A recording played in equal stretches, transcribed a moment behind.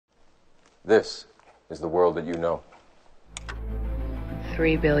This is the world that you know.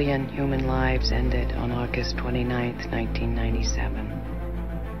 3 billion human lives ended on August 29th,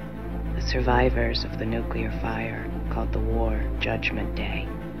 1997. The survivors of the nuclear fire called the war Judgment Day.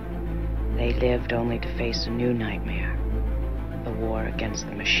 They lived only to face a new nightmare, the war against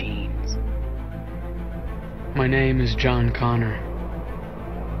the machines. My name is John Connor.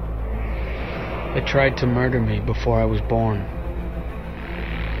 They tried to murder me before I was born.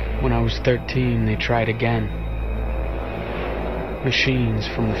 When I was 13, they tried again. Machines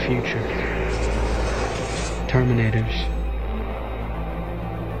from the future. Terminators.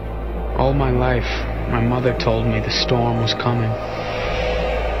 All my life, my mother told me the storm was coming.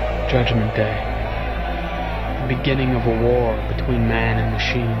 Judgment Day. The beginning of a war between man and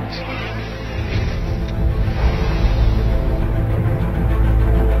machines.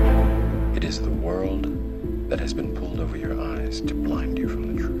 It is the world that has been pulled over your eyes to blind you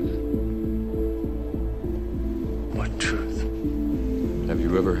from the truth. What truth? Have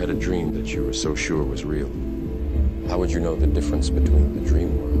you ever had a dream that you were so sure was real? How would you know the difference between the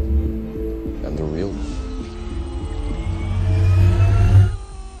dream world